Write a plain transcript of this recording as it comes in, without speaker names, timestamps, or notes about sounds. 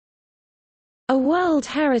A World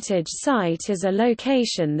Heritage Site is a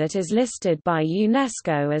location that is listed by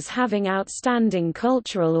UNESCO as having outstanding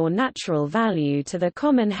cultural or natural value to the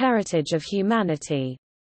common heritage of humanity.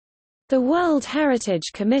 The World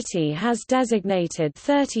Heritage Committee has designated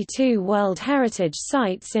 32 World Heritage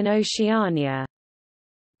Sites in Oceania.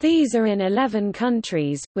 These are in 11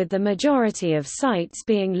 countries, with the majority of sites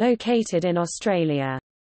being located in Australia.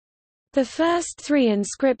 The first three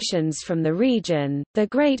inscriptions from the region, the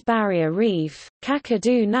Great Barrier Reef,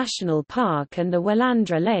 Kakadu National Park and the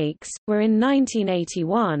Willandra Lakes, were in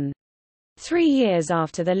 1981, 3 years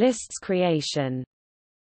after the list's creation.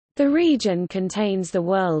 The region contains the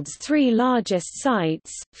world's three largest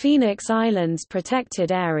sites, Phoenix Islands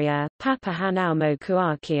Protected Area,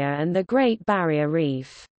 Papahanaumokuākea and the Great Barrier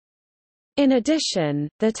Reef. In addition,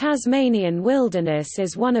 the Tasmanian Wilderness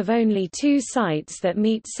is one of only 2 sites that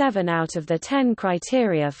meet 7 out of the 10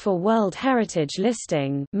 criteria for World Heritage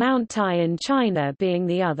listing, Mount Tai in China being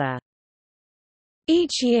the other.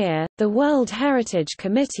 Each year, the World Heritage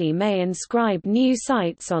Committee may inscribe new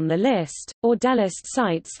sites on the list, or delist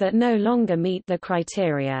sites that no longer meet the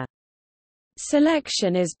criteria.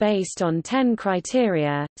 Selection is based on 10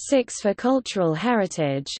 criteria, 6 for cultural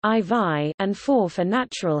heritage and 4 for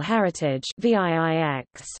natural heritage (VIIX).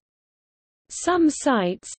 Some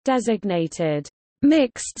sites, designated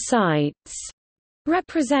mixed sites,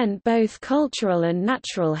 represent both cultural and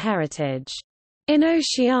natural heritage. In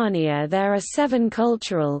Oceania there are 7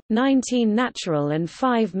 cultural, 19 natural and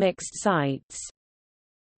 5 mixed sites.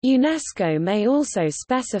 UNESCO may also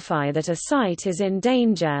specify that a site is in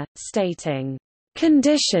danger, stating,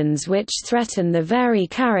 "conditions which threaten the very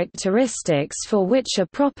characteristics for which a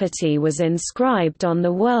property was inscribed on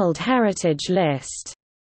the World Heritage List."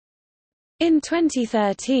 In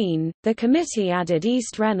 2013, the committee added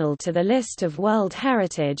East Rennell to the list of World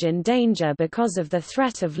Heritage in danger because of the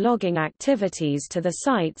threat of logging activities to the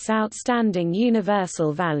site's outstanding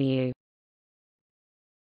universal value.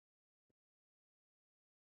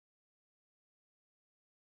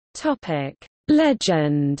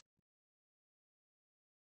 Legend.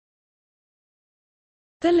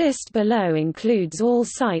 The list below includes all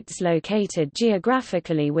sites located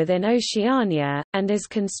geographically within Oceania, and is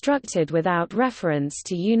constructed without reference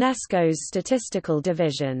to UNESCO's statistical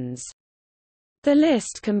divisions. The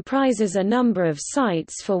list comprises a number of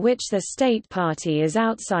sites for which the state party is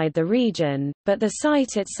outside the region, but the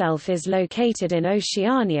site itself is located in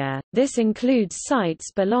Oceania. This includes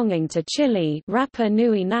sites belonging to Chile, Rapa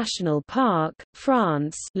Nui National Park,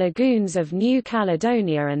 France, lagoons of New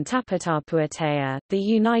Caledonia and Tapatapuatea, the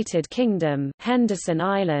United Kingdom, Henderson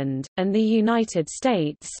Island, and the United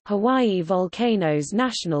States, Hawaii Volcanoes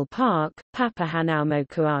National Park,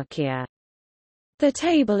 Papahanaumokuākea. The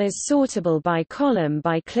table is sortable by column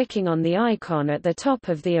by clicking on the icon at the top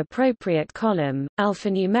of the appropriate column,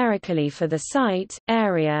 alphanumerically for the site,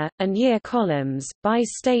 area, and year columns, by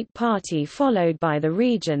state party followed by the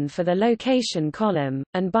region for the location column,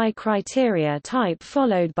 and by criteria type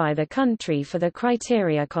followed by the country for the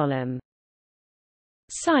criteria column.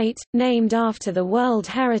 Site, named after the World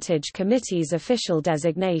Heritage Committee's official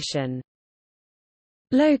designation.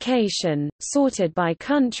 Location, sorted by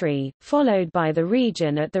country, followed by the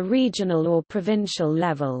region at the regional or provincial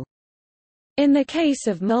level. In the case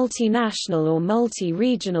of multinational or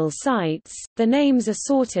multi-regional sites, the names are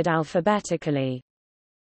sorted alphabetically.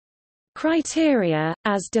 Criteria,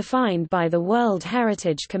 as defined by the World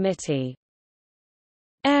Heritage Committee.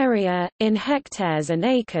 Area, in hectares and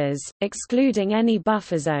acres, excluding any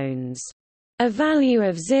buffer zones. A value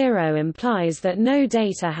of 0 implies that no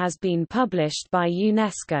data has been published by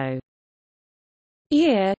UNESCO.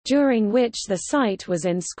 Year, during which the site was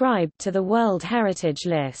inscribed to the World Heritage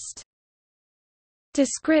List.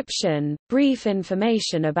 Description, brief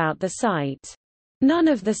information about the site. None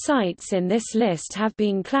of the sites in this list have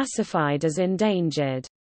been classified as endangered.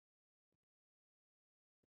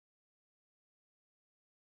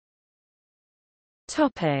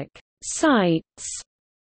 Sites.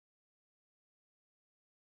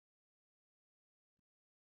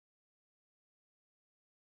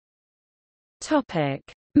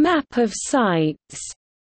 Map of sites.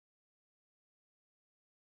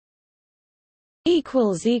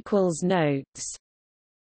 Notes